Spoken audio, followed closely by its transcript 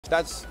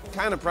That's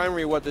kind of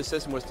primary what this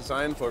system was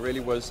designed for, really,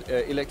 was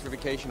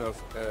electrification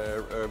of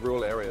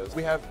rural areas.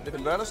 We have the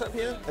inverters up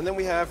here, and then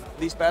we have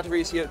these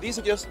batteries here. These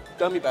are just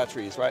dummy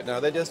batteries right now.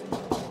 They're just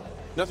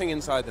nothing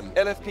inside them.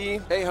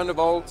 LFP, 800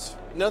 volts,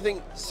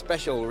 nothing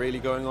special really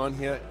going on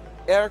here.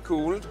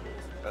 Air-cooled.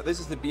 This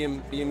is the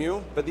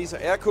BMU, but these are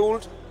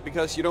air-cooled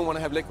because you don't want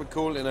to have liquid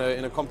cooled in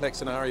a complex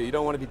scenario. You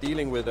don't want to be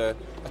dealing with a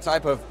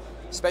type of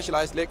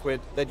specialized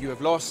liquid that you have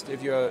lost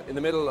if you're in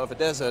the middle of a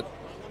desert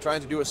trying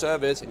to do a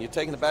service and you're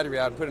taking the battery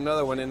out and put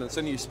another one in, and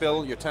suddenly you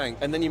spill your tank,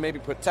 and then you maybe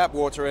put tap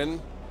water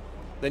in,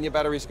 then your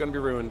battery is going to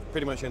be ruined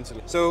pretty much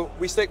instantly. So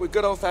we stick with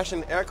good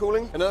old-fashioned air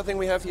cooling. Another thing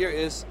we have here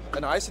is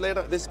an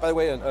isolator. This is, by the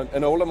way,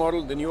 an older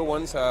model. The newer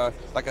ones are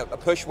like a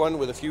push one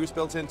with a fuse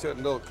built into it,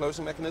 a little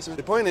closing mechanism.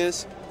 The point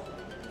is,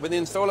 when the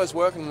installers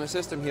working on the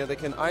system here, they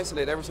can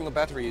isolate every single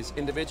batteries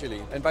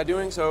individually. And by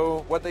doing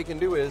so, what they can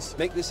do is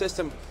make the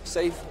system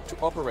safe to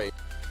operate.